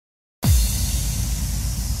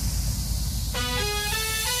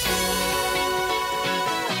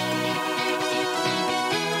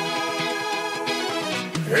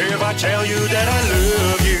I tell you that I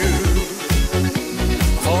love you,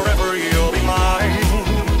 forever you'll be mine.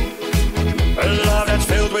 A love that's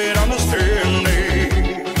filled with understanding,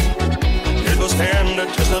 it will stand the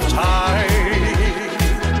test of time.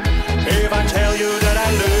 If I tell you that I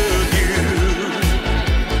love you,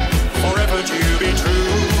 forever to be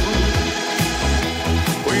true,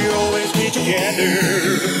 we always be together.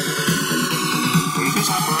 This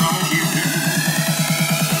I promise you.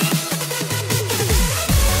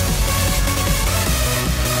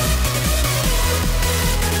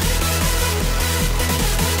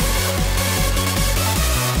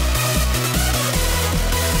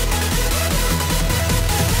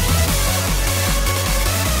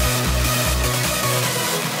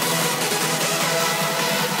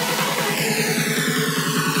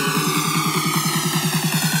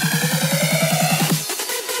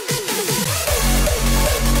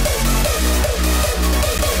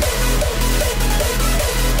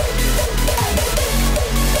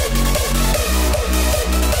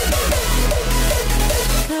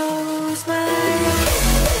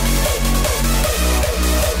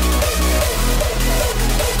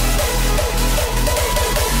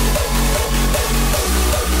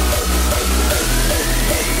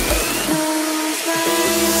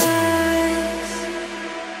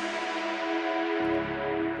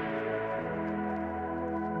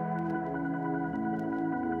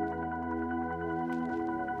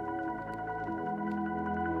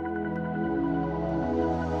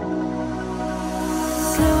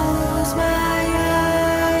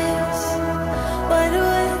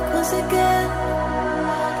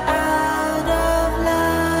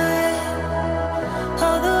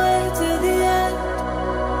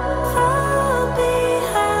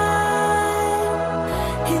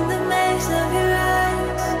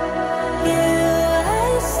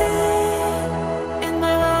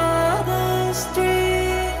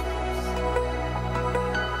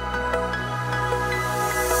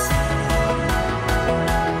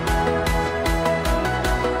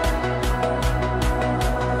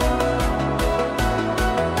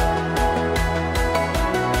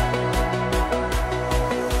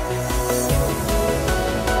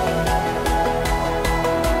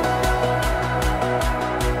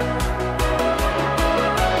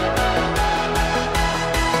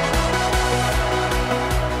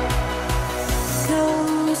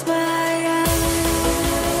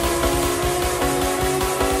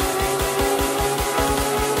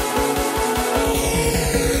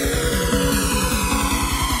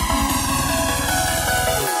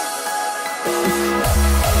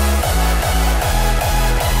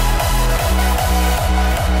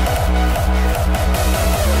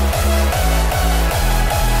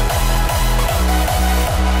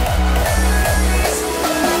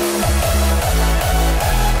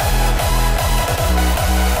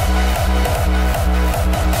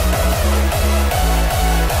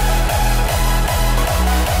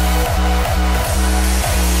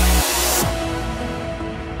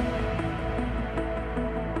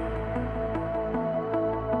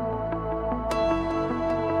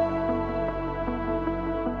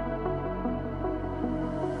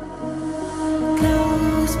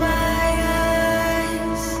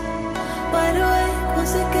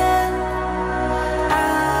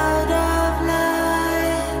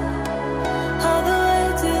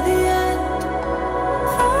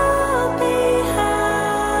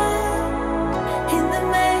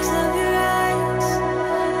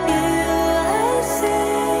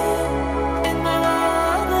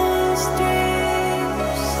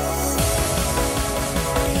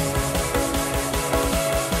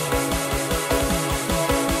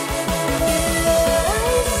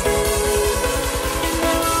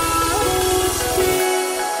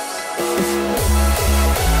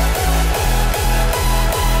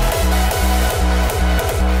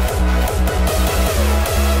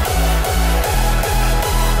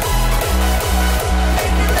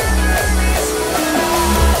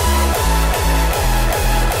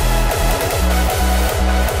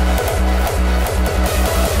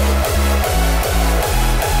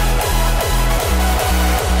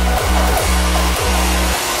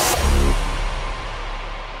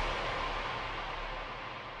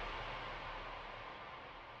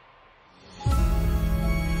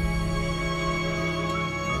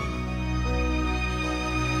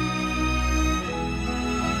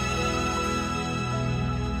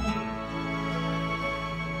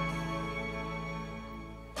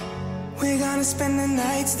 We're gonna spend the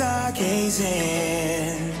night stargazing,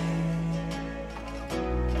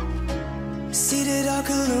 seated all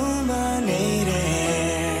illuminated.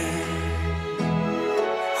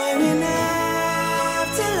 We're in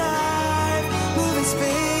afterlife, moving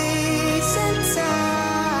space.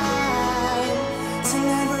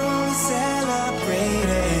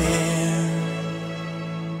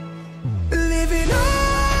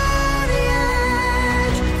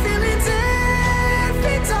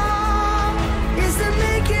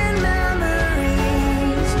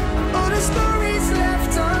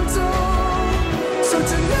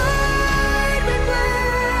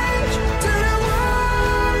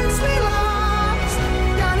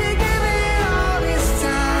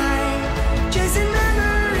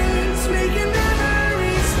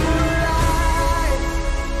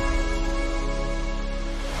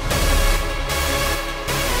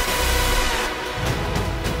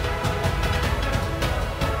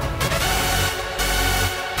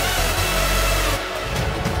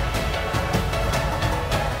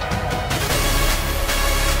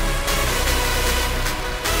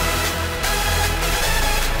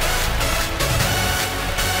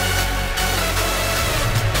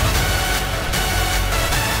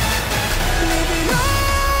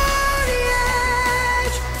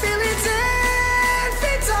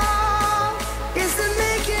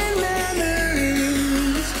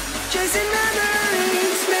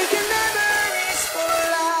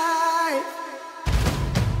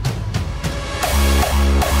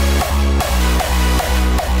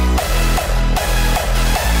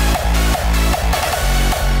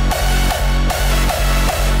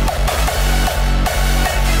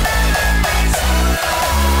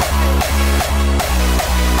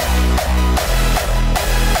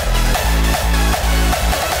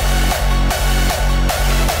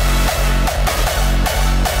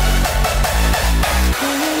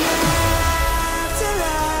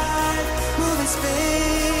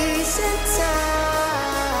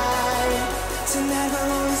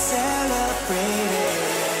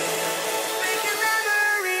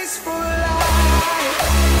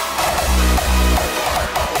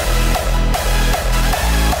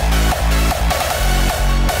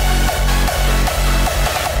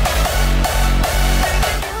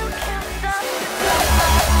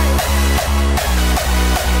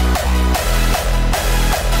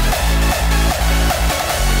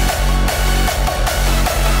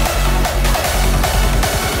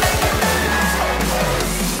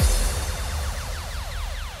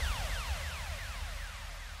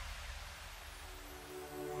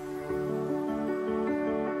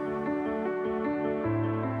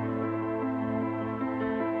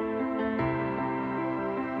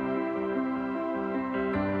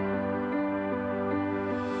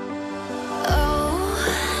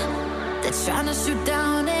 They're trying to shoot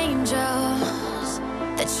down angels.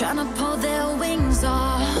 They're trying to pull their wings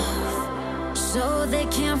off so they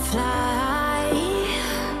can't fly.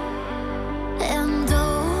 And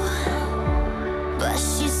oh, but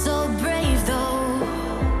she's so brave though,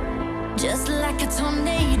 just like a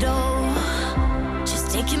tornado. She's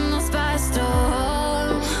taking us by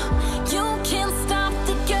storm. You can't stop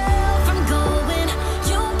the girl from going.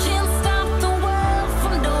 You can't stop the world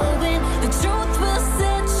from knowing. The truth will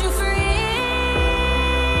set you free.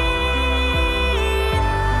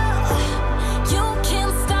 You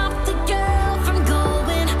can't stop the girl from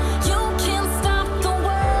going. You can't stop the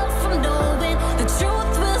world from knowing. The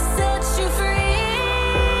truth will set you free.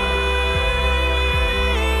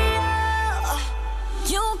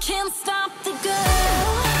 You can't stop the girl.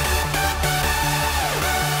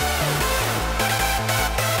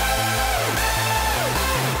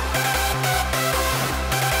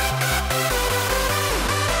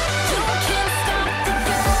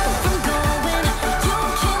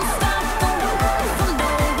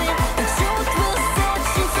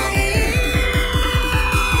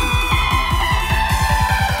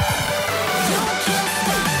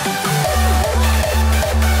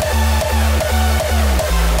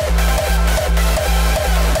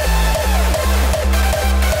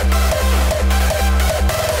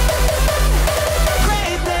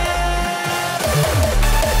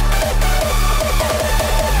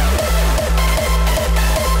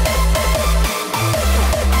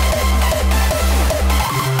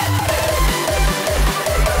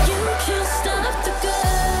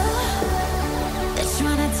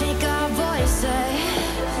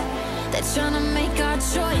 Trying to make our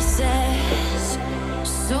choices,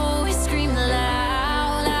 so we scream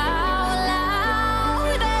loud, loud,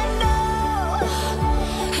 loud.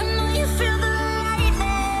 I know you feel the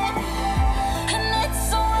lightning, and it's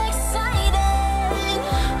so exciting.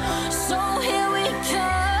 So here we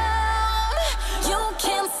come. You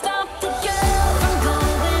can't stop the girl from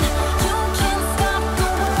going. You can't stop the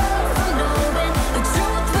world from knowing. The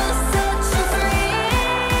truth will set you free.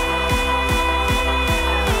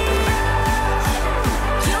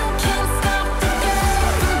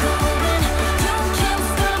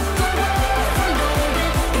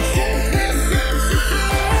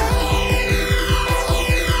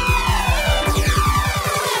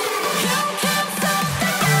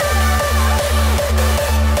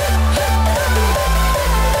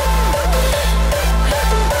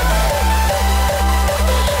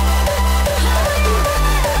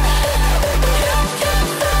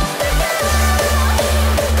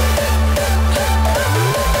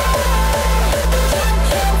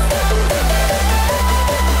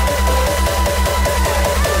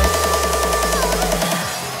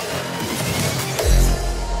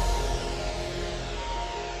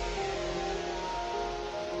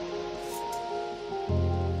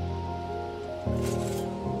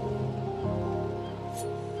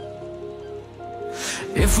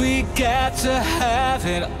 If we get to have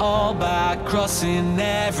it all by crossing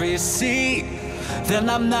every sea, then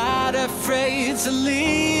I'm not afraid to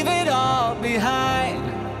leave it all behind.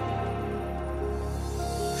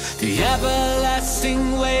 The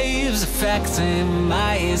everlasting waves affecting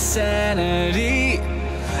my insanity,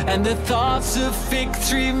 and the thoughts of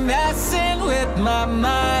victory messing with my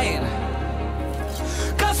mind.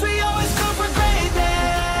 'Cause we always go for greatness.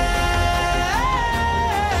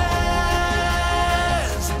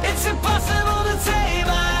 It's impossible to tame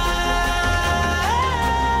us.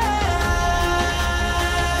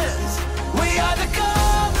 We are the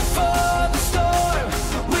calm before the storm.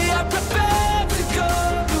 We are prepared to go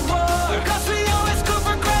to war. 'Cause we always go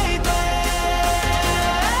for greatness.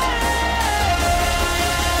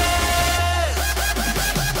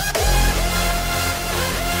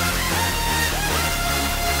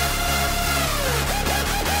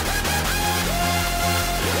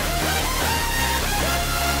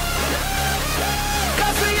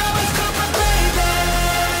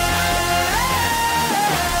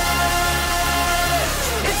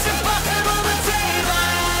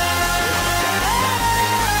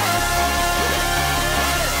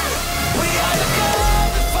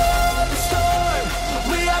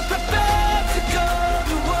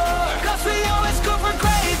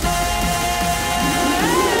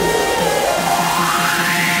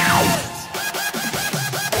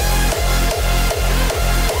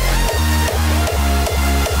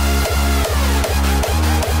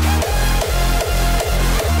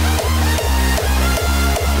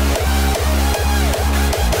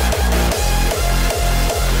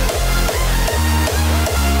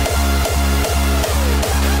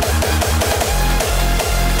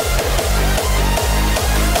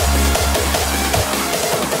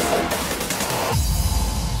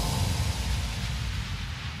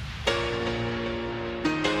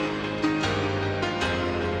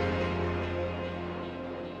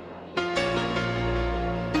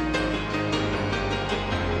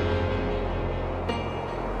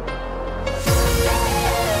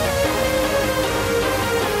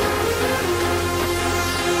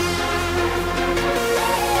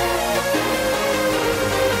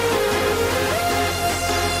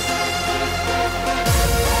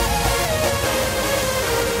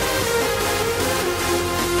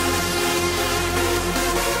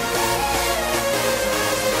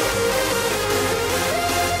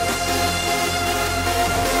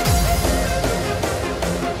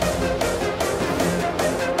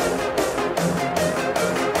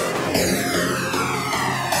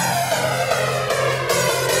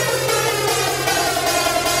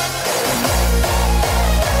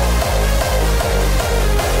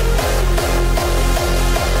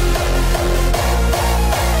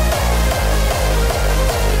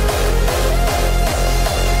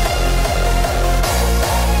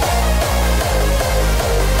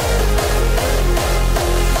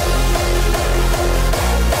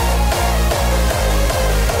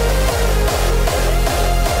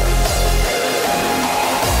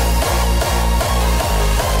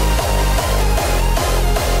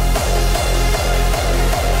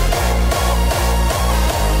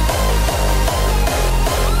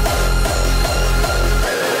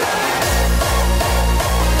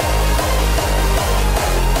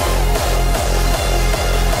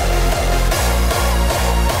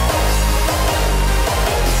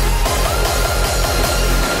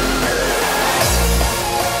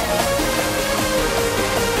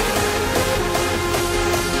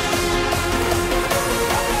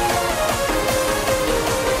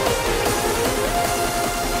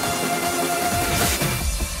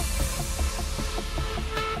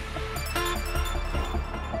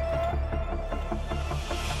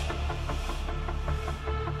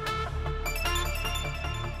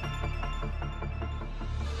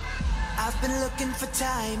 I've been looking for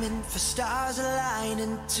timing, for stars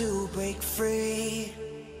aligning to break free.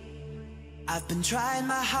 I've been trying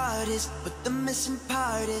my hardest, but the missing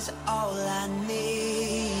part is all I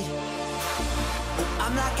need.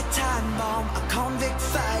 I'm like a time bomb, a convict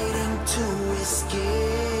fighting to escape.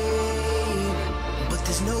 But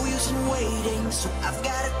there's no use in waiting, so I've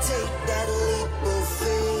gotta take that leap of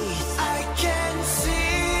faith. I can see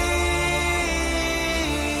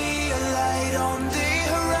a light on the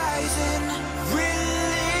horizon. Release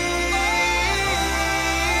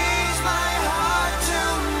my heart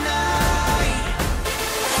tonight.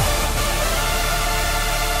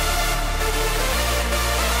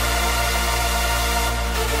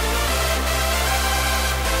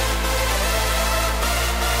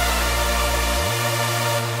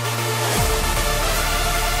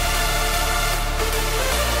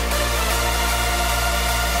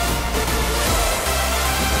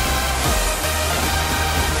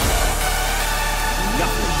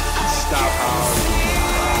 Stop house.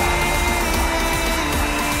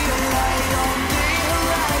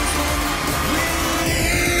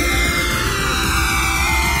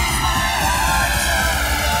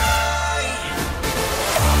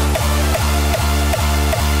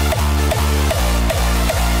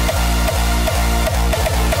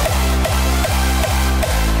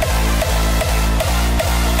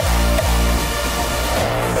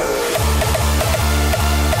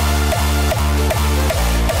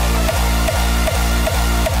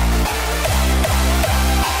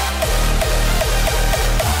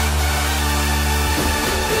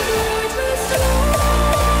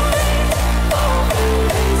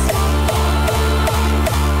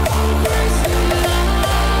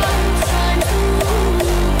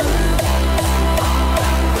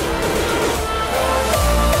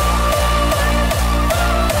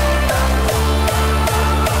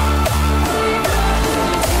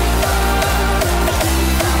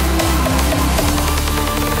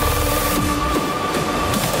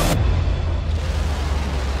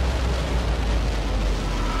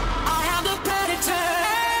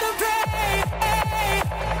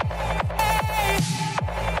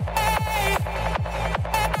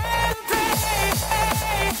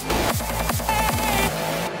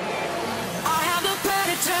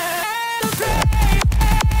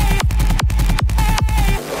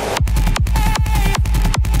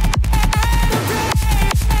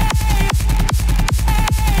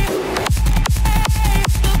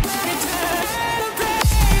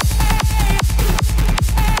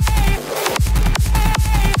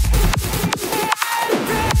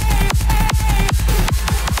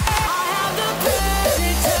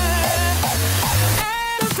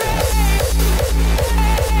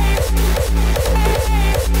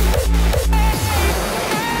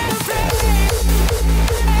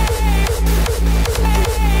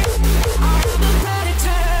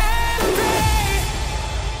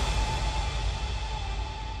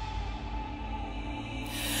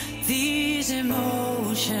 These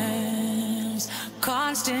emotions,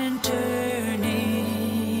 constant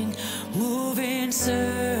turning, moving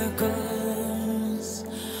circles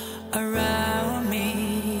around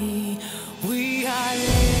me. We are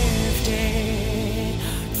lifted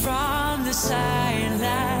from the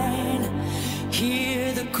sideline,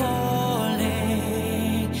 hear the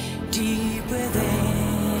calling deep within.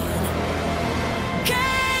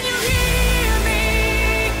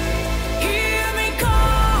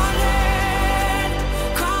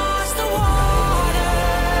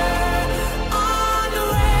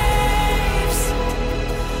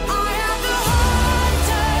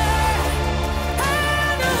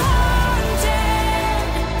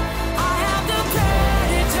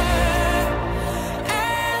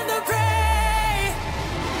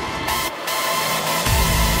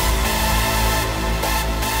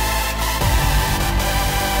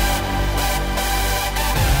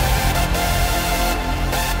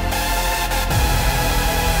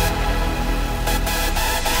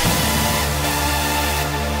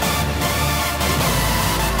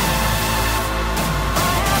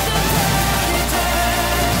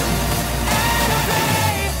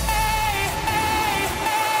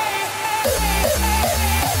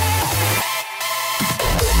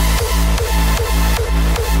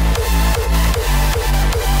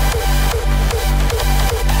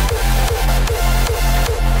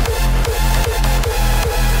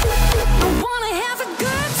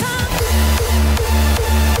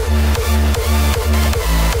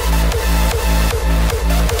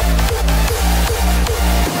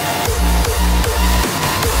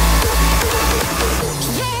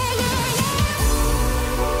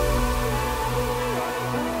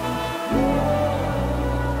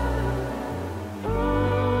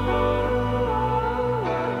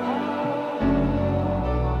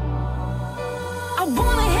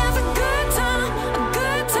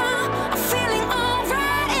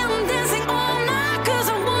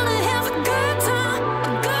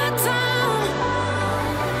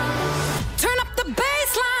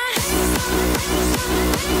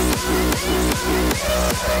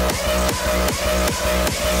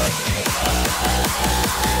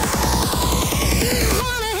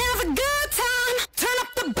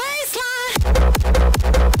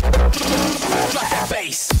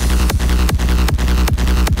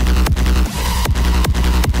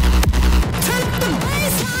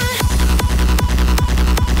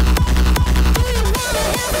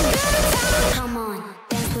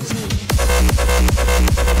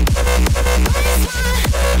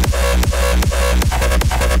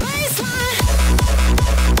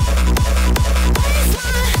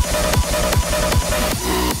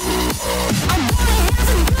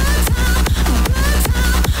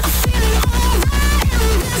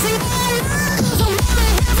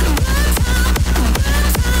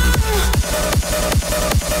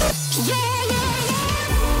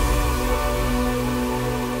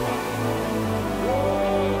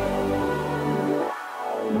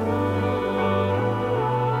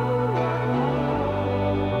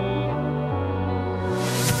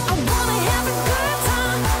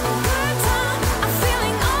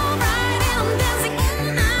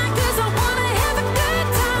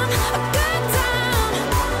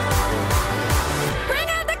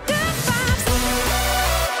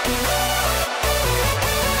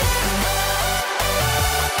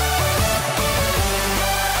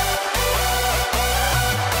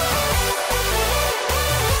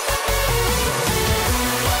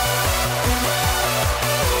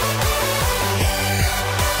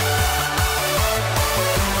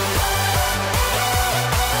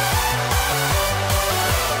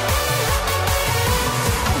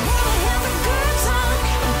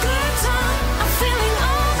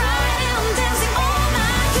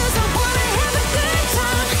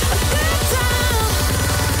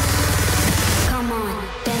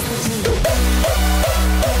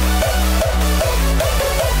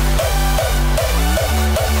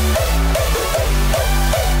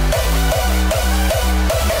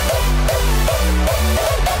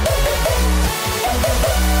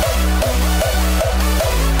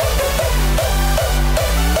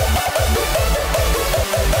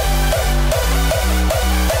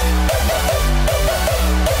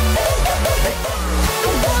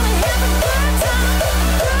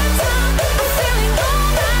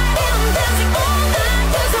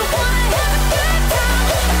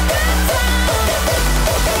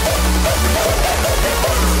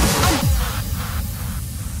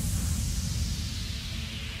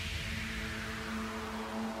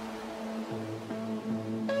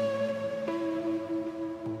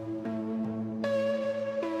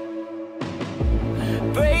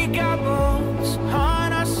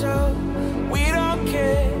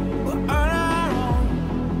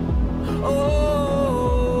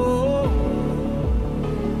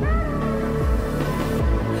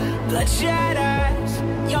 bloodshot eyes,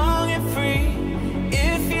 young and free.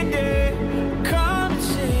 If you dare, come and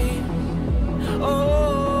see.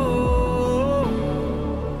 Oh,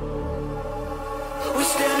 we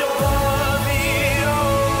stand above it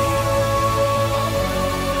all.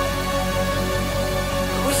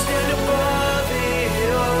 We stand above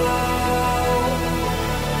it all.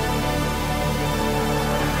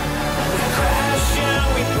 We crash and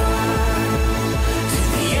we burn to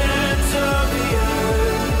the ends of the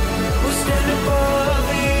earth. We stand above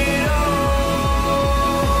it all.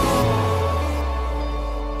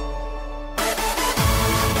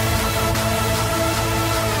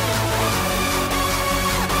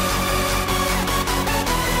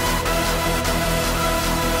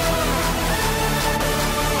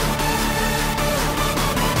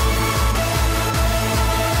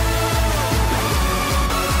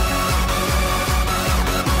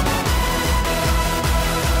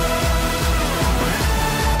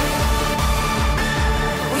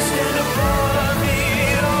 We stand above it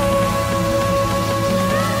all.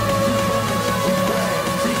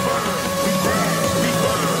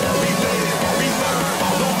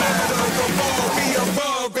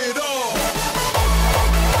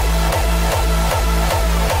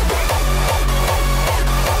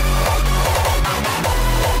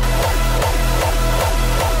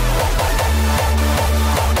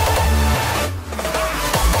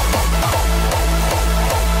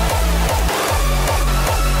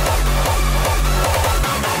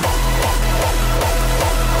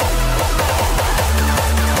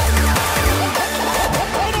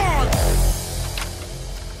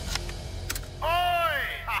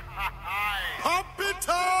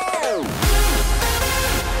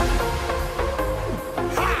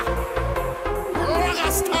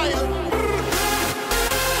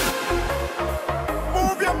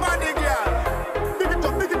 Move your body, girl.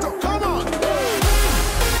 Big it up, come on.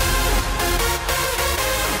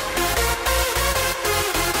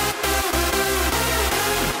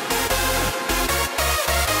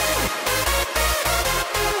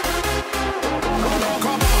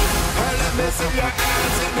 Come on, hey, let me see your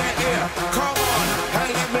hands in the air. Come on, hey,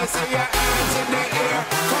 let me see your hands in the air.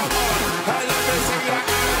 Come on, hey, let me see your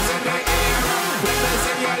hands in the air. Let me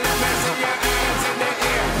see your hands in the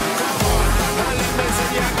air. Come on, hey, let me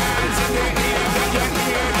see your hands in the air. When you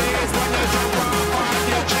hear this, wanna jump up on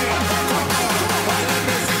your chair. Come on, hey, let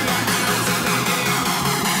me see your hands in the air.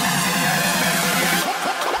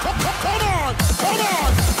 Come on, come on, come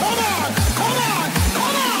on, come on, come on.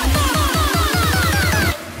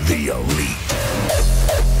 The elite.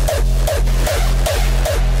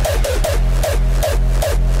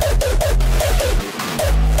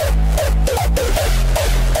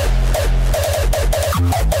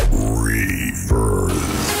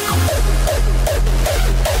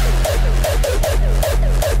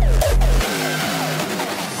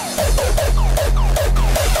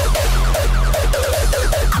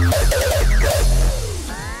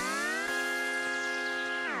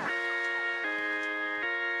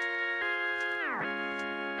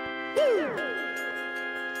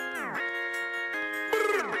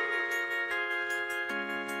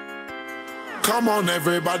 Come on,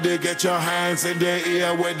 everybody, get your hands in the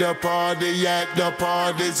air with the party at the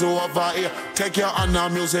party's over here. Take your honor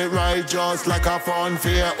music right, just like a fun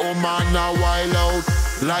fair. Oh man, now wild out,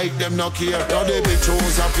 like them no care. Now the big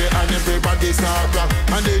shows up here and everybody start rock.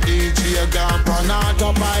 And the DJ gone pan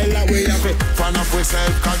autopilot. We have it fan up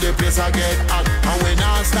ourselves cause the place I get hot. And we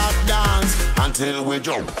not stop dance until we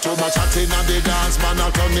jump. Too much chatting on the dance, man,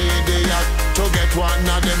 not on the idiot. To get one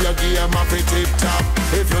of them, your game off it tip top.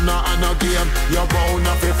 If you're not on a game, you're bound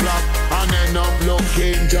off a flop. And end up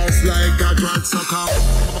looking just like a drug sucker.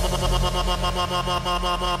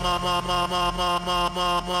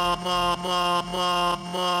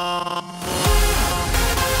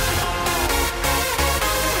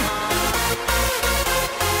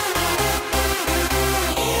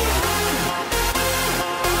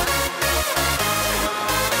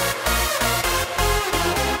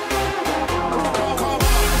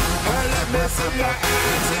 See your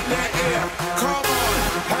hands in the air. Come on,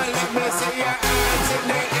 hey, let me see your hands in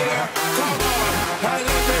the air. Come on, hey,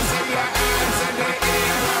 let me see your hands in the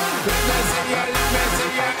air. Let me see your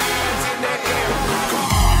hands in the air.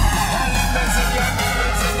 Come on,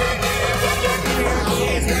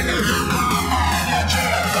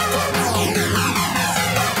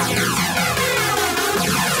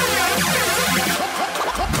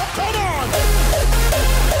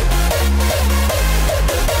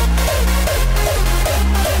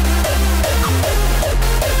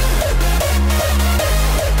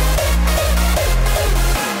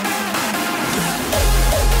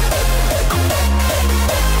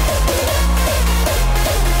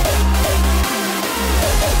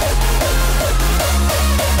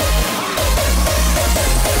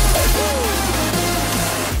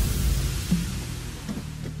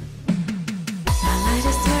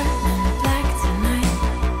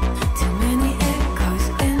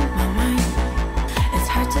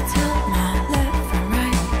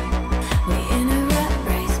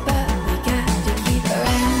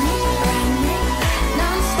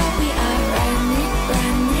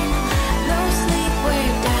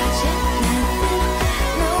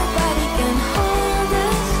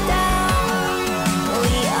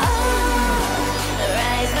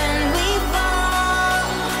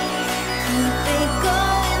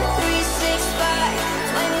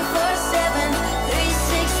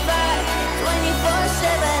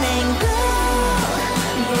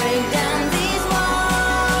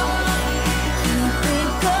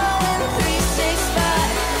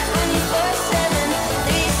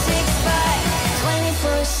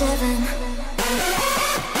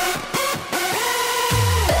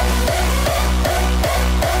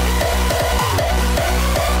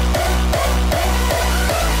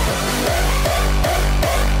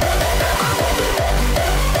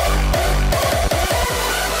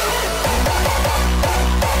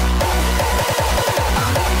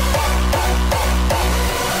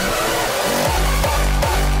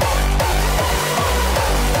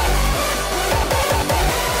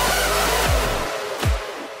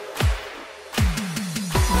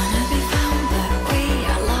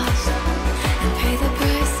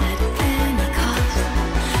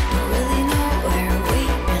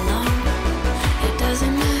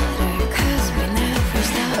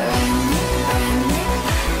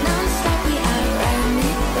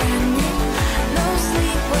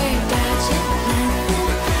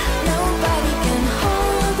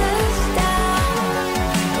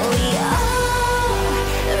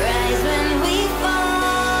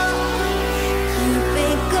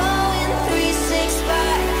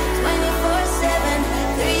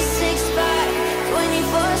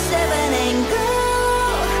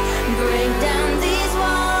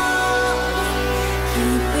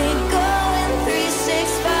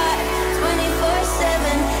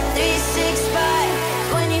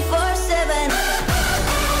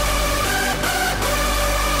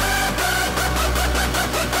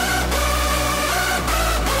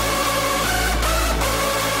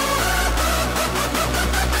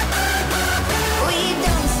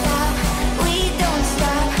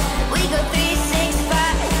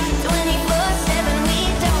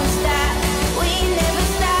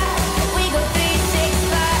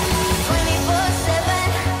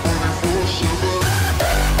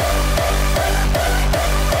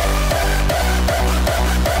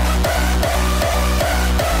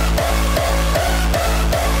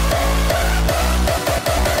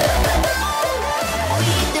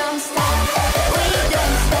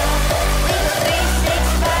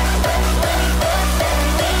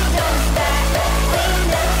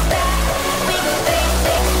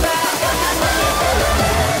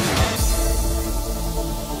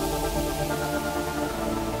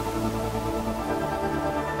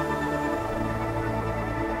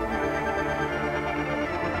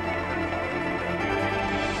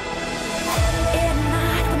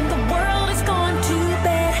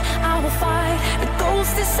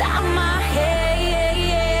 inside my head.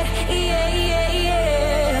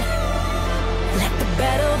 Let the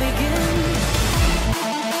battle begin.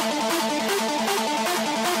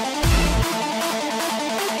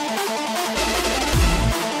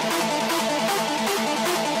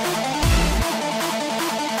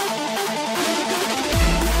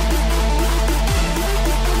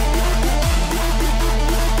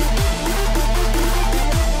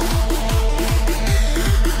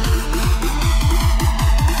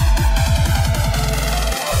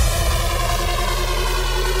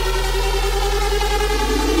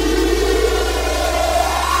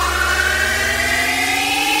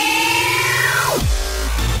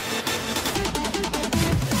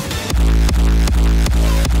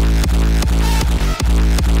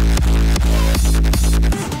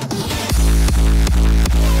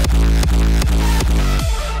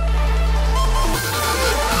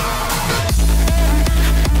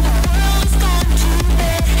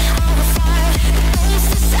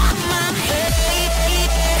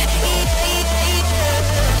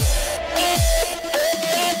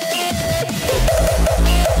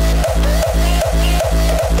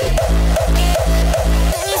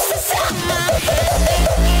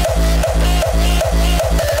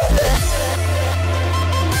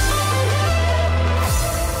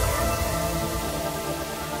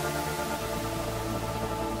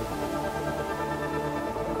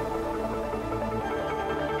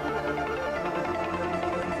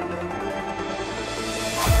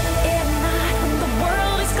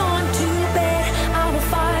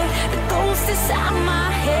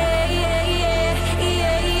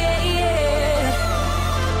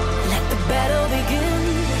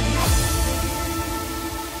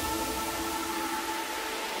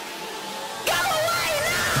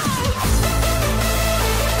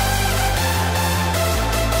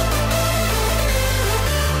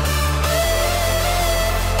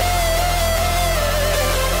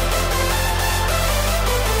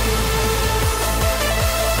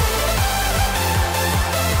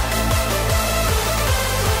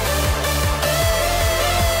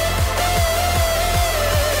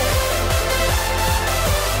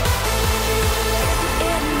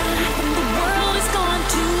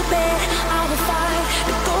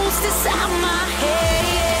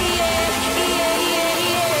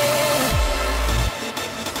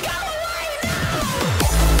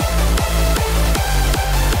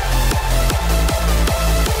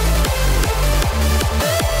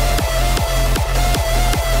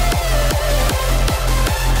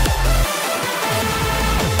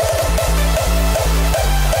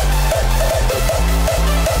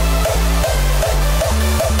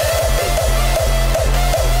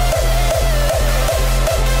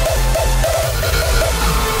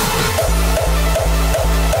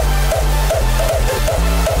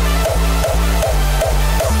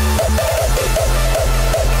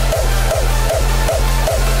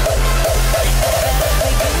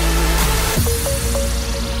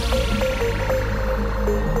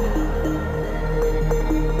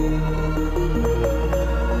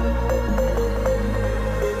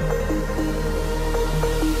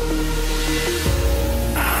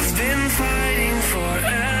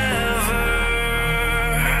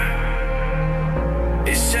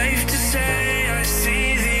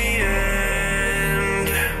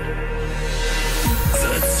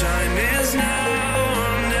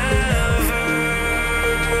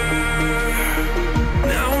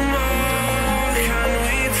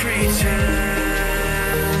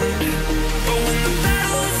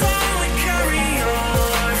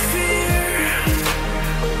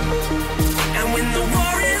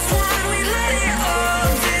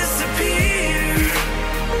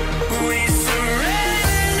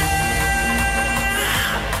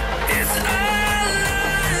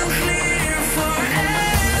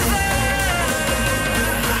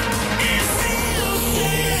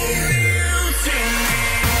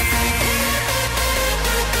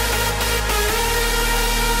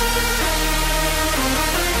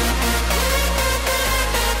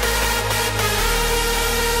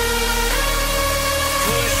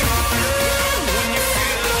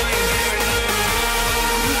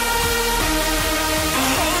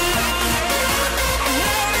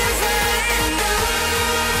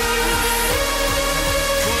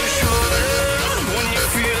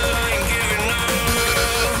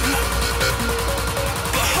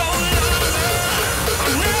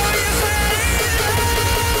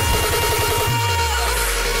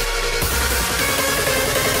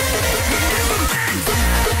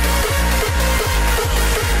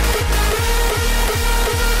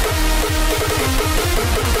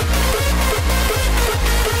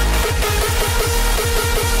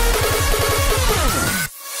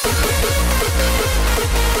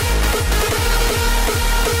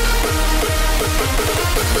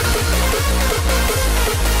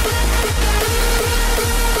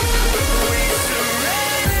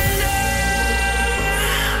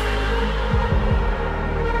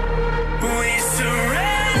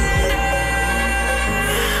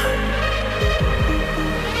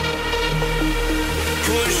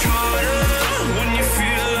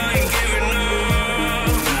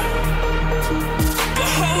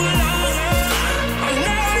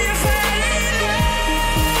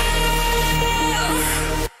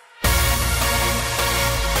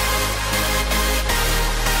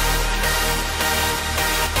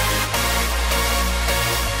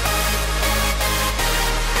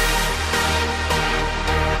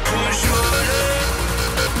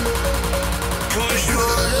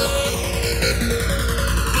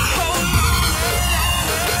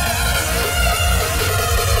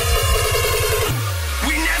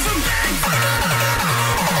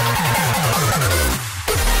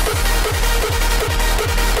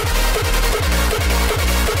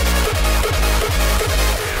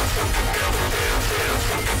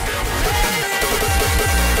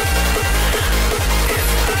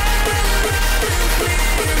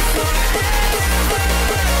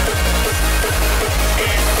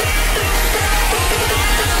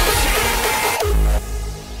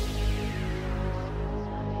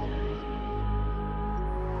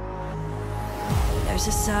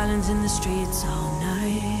 There's a silence in the streets all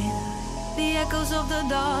night. The echoes of the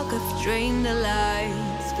dark have drained the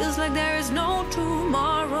lights. Feels like there is no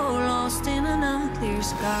tomorrow, lost in an unclear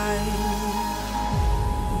sky.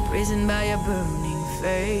 Imprisoned by a burning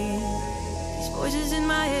faith. These voices in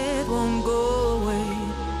my head won't go away,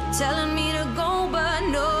 telling me to go, but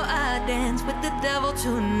no, I dance with the devil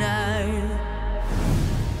tonight.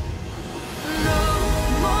 No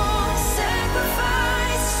more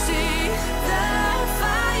sacrifice, see the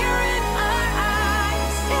fire in our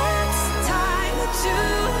eyes. It's time to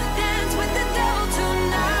dance with the devil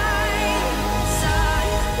tonight.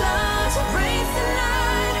 Silence breaks the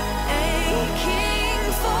night, aching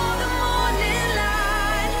for the morning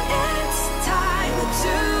light. It's time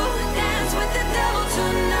to dance with the devil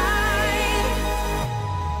tonight.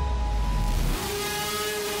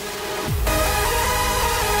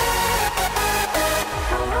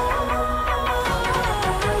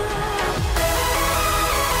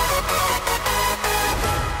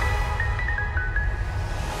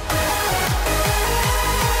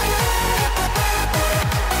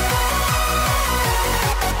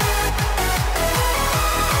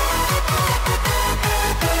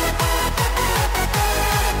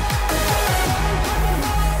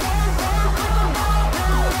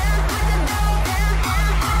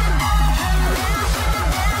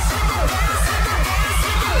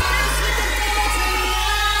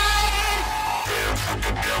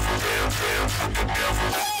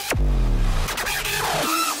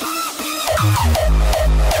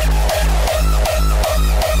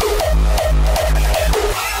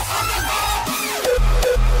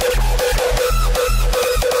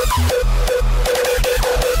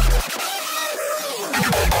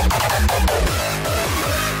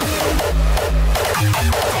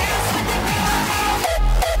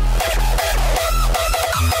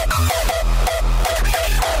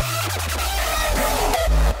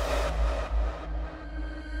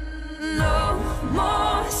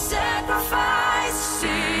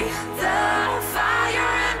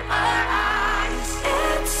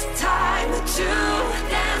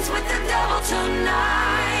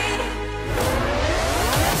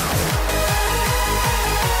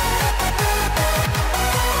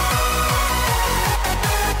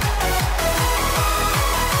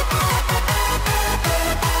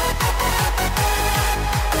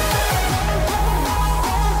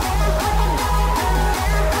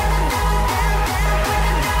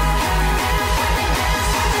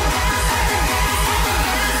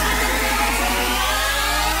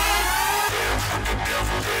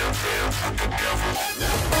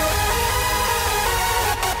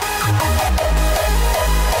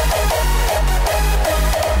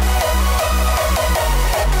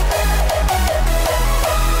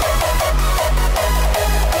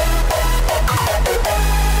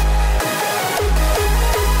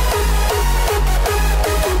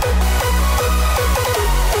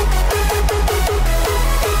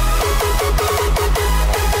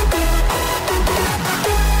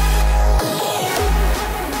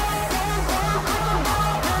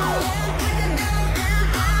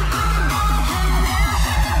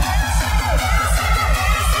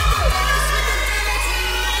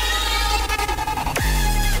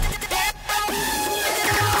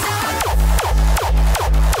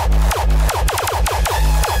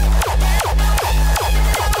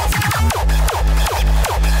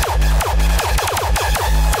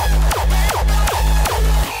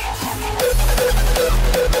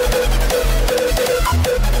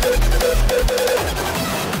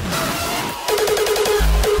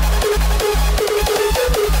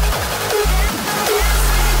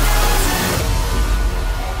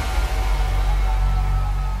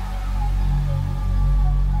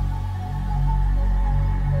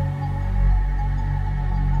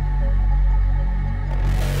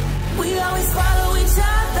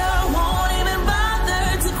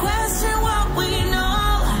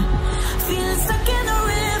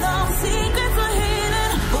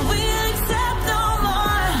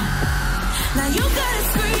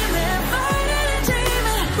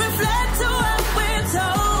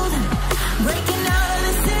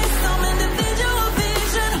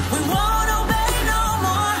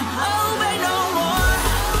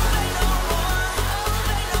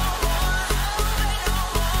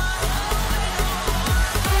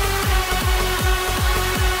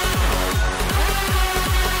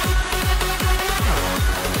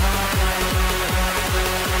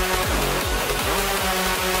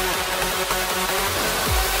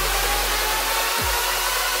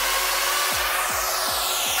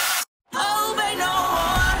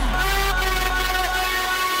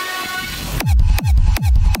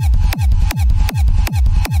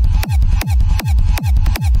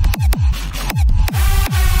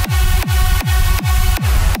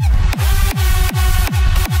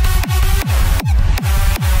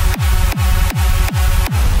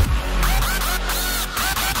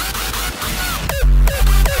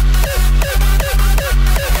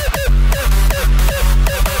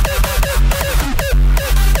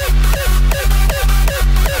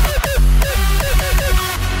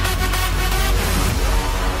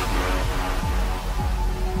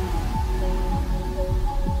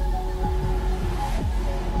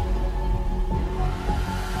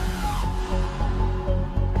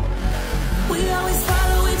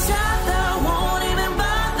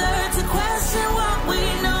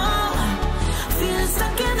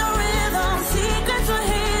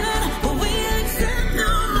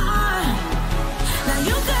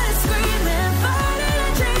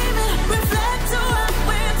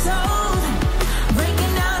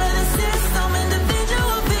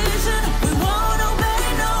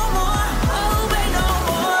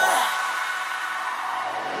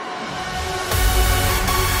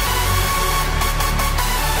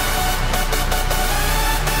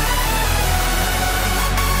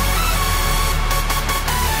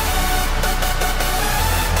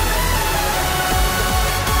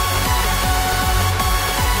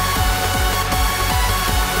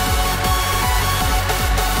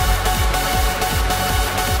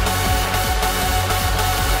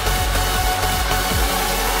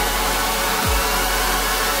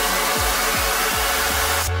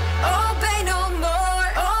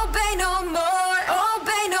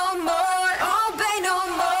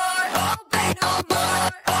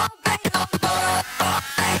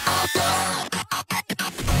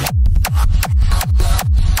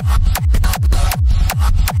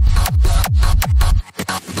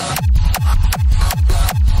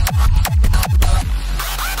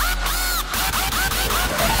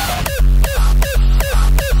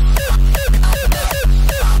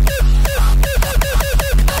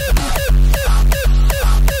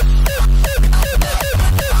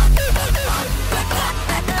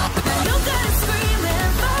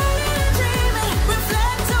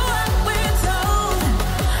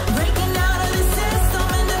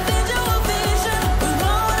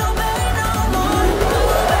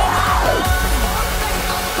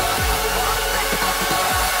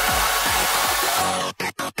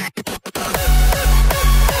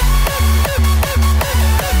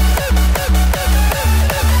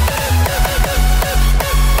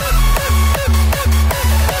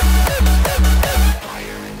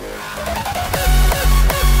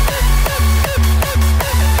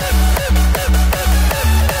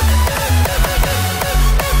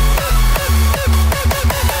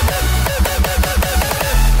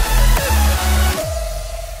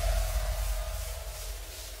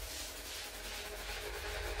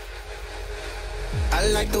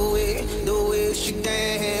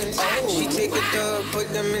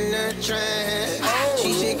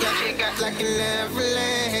 an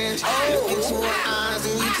avalanche. Look into her eyes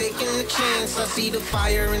and you taking a chance. I see the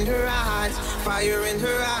fire in her eyes, fire in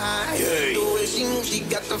her eyes. The way she moves, she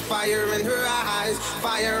got the fire in her eyes,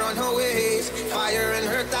 fire on her waist, fire in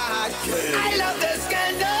her thighs. I love the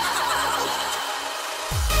scandal.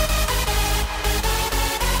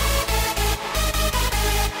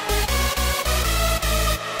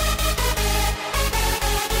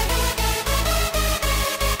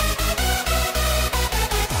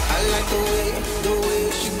 The way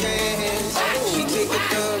she dance, she take a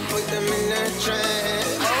dub, put them in a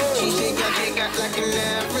trance. She shake out like an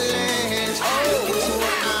avalanche. Look into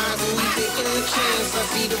her eyes and we taking a chance. I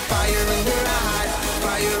see the fire in her eyes,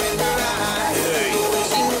 fire in her eyes. The way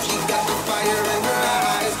she moves, she got the fire in her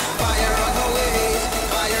eyes, fire on her waist,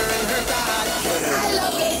 fire in her thighs. I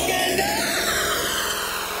love the scandal.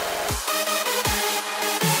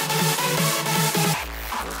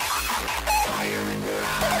 Fire in her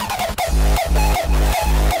eyes.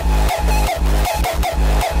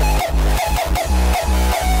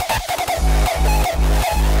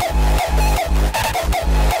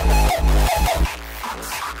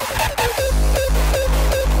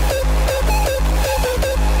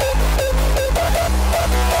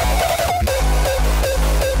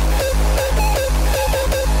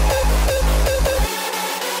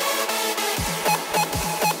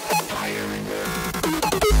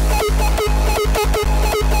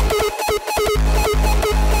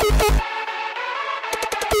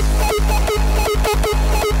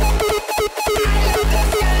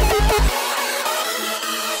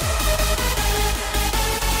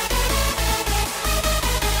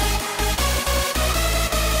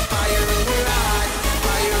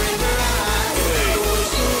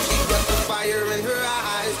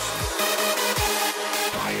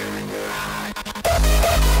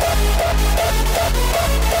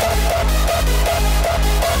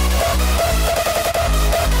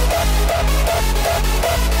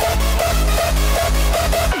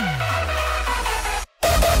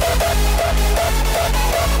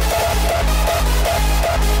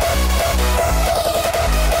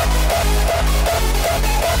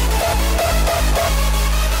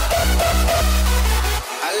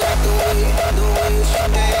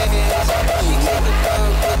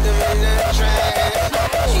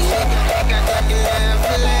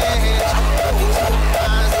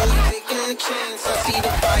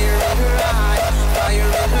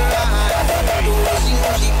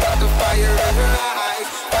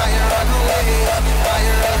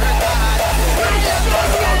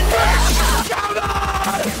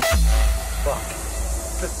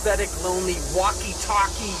 Pathetic, lonely,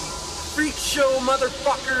 walkie-talkie, freak show,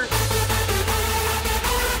 motherfucker.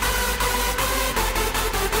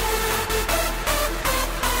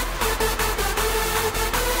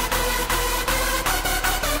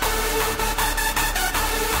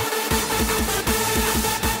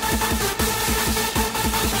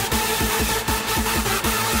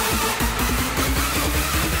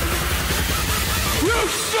 You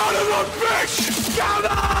son of a bitch! Come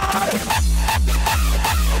on!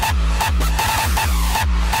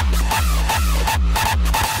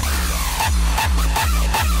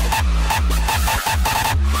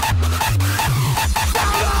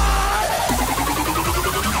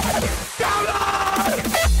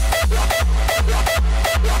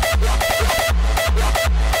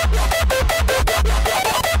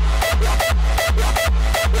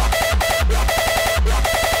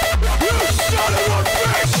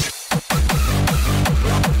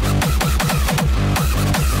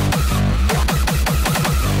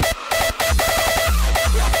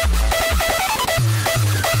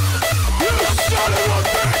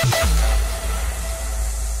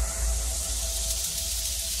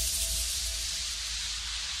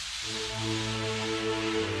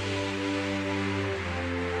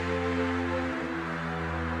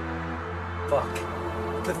 Fuck.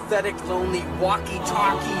 Pathetic, lonely,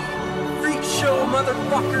 walkie-talkie, freak show,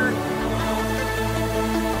 motherfucker.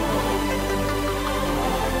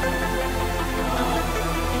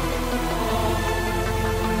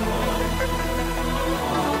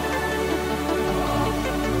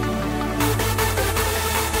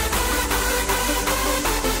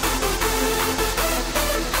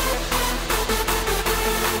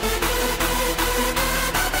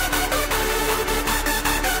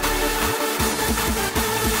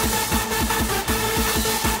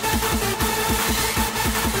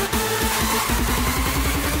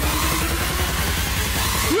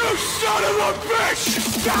 Son of a bitch!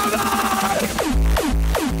 Come on!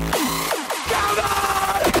 Come on!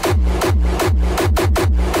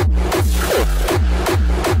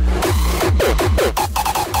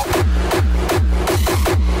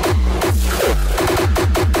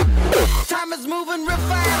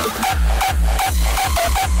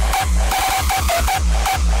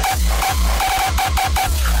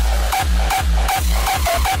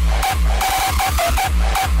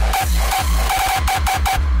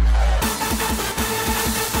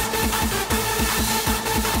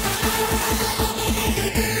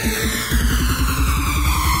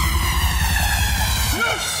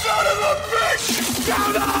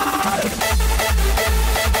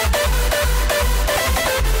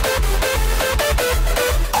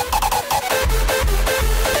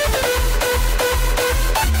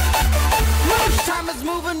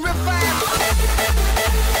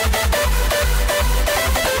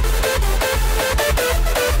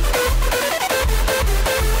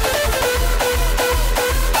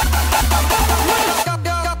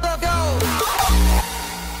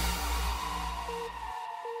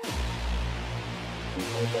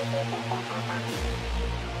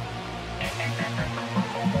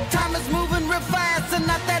 real fast and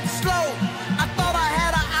not that slow. I thought I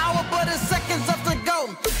had an hour, but it's seconds up to go.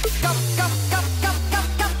 Go, go, go, go, go,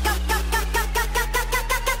 go, go, go, go, go,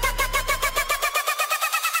 go, go, go,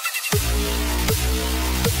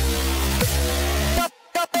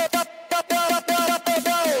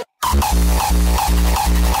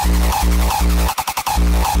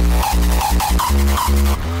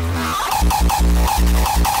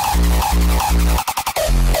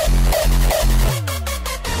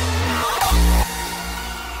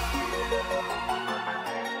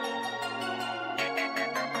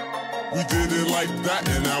 We did it like that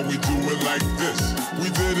and now we do it like this. We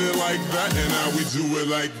did it like that and now we do it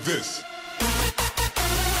like this.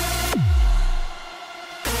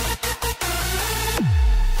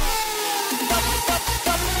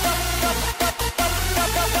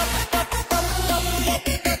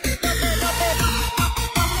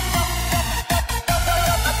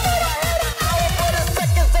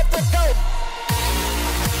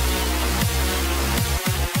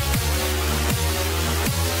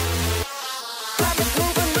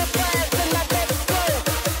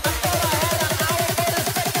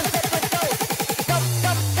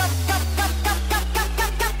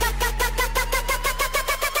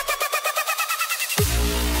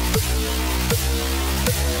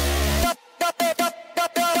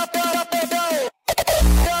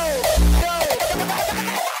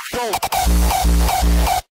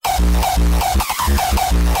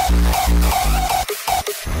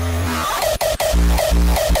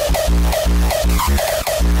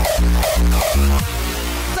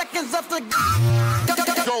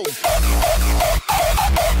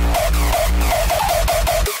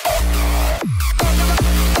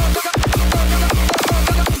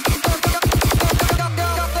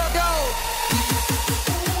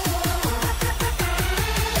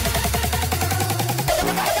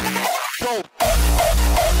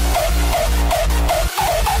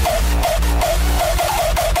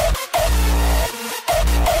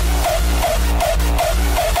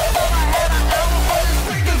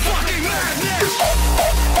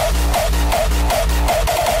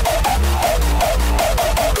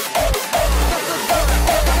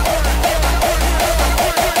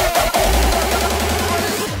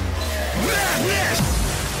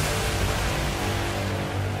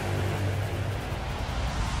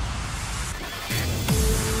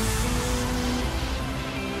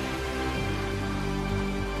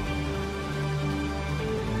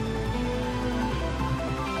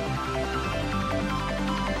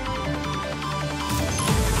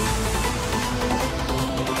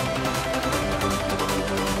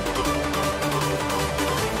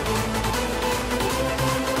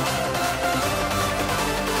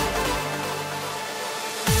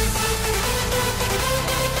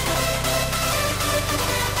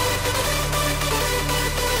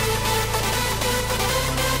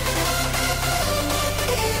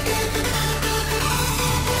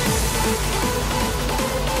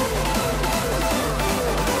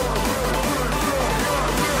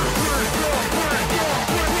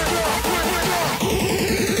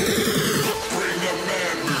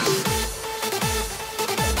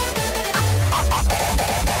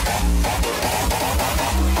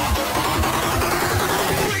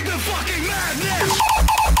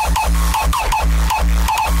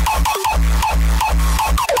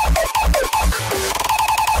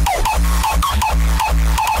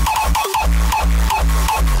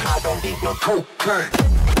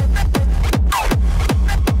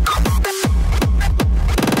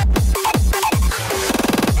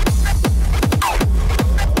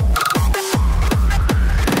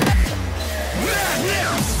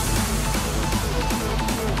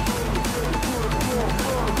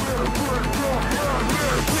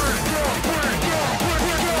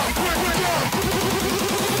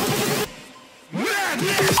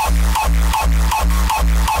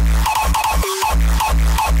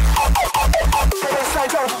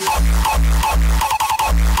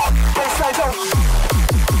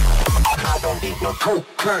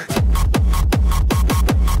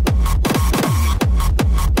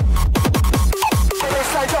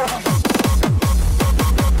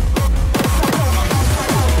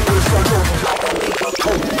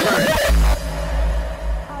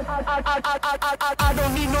 I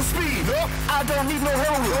don't need no speed. No. I don't need no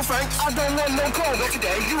heroin. No thanks. I don't want no coke. Not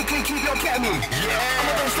today. You can keep your ketamine. Yeah. I'm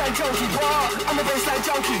a baseline junkie. What? I'm a baseline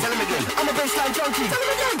junkie. Tell him again. I'm a baseline junkie. Tell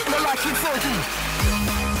him again. And I like it funky.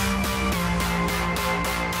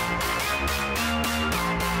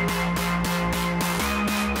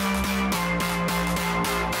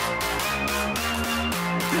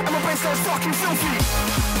 I'm a baseline fucking filthy.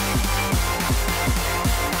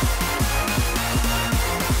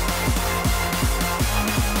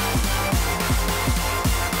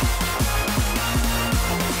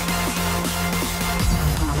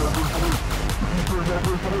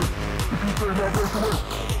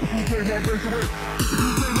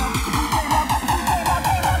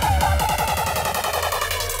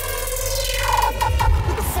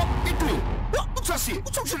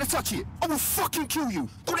 Don't try to touch it. I will fucking kill you.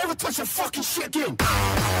 Don't ever touch your fucking shit again.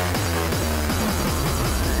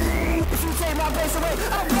 If you take my place away,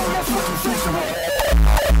 I'll blow your fucking face away.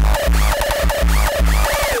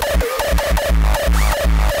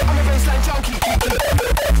 I'm a baseline junkie.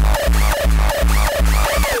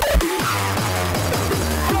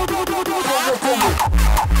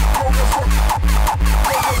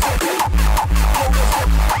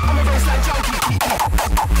 I'm a baseline junkie.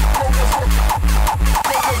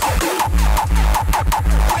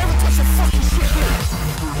 Never touch your fucking shit again.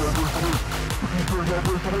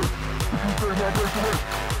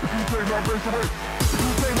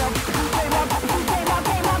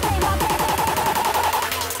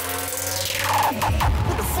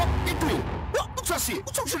 What the fuck you doing? What? Don't touch it.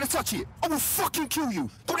 Don't try to touch it. I will fucking kill you.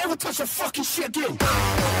 Don't ever touch your fucking shit again.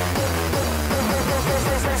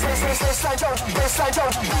 Baseline junkie. Baseline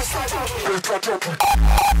junkie. Baseline junkie. Baseline junkie.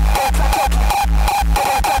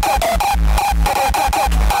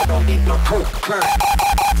 I don't need no coke, man.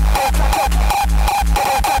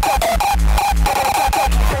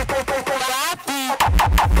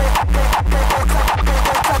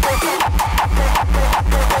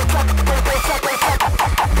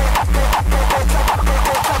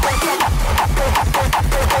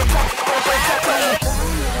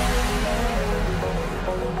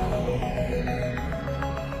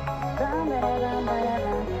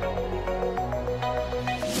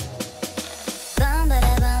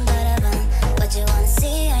 What you wanna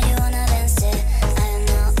see and you wanna dance it? I don't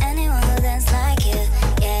know anyone who dance like you.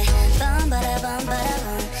 Yeah, bum bada bum bada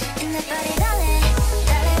bum. In the party, dale,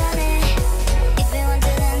 dale, dale. If you want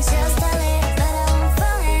to dance, just dale. But I won't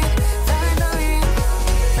fall in, falling, falling,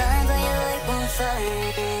 falling for you, I won't fall in.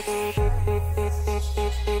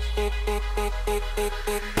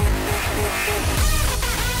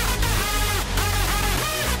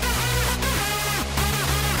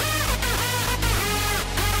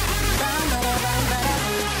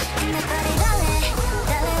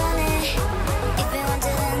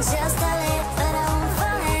 Just a little, but I won't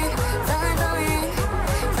fall in, falling, falling,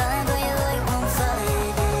 falling for you, I won't fall in.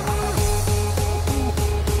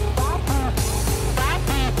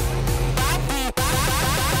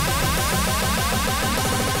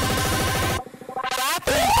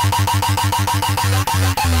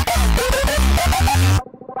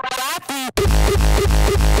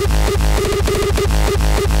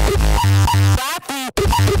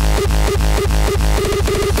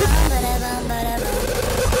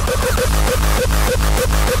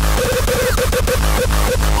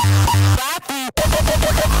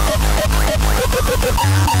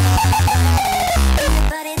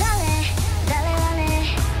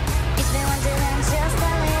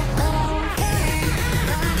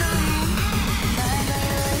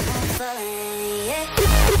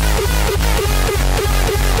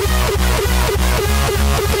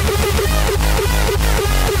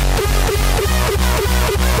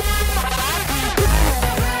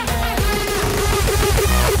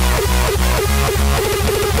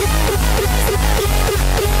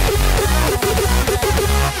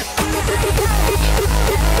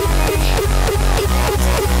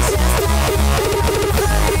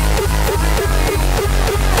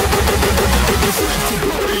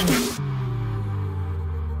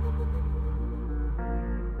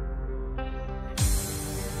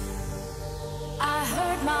 I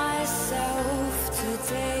hurt myself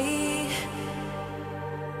today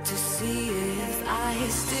to see if I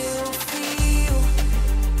still feel.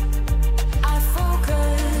 I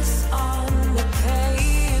focus on the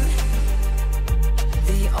pain,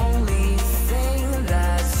 the only thing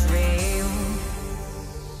that's real.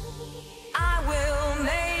 I will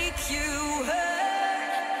make you hurt.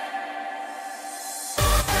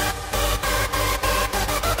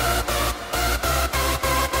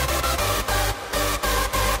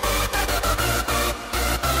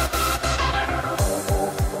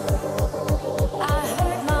 I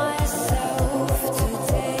hurt myself.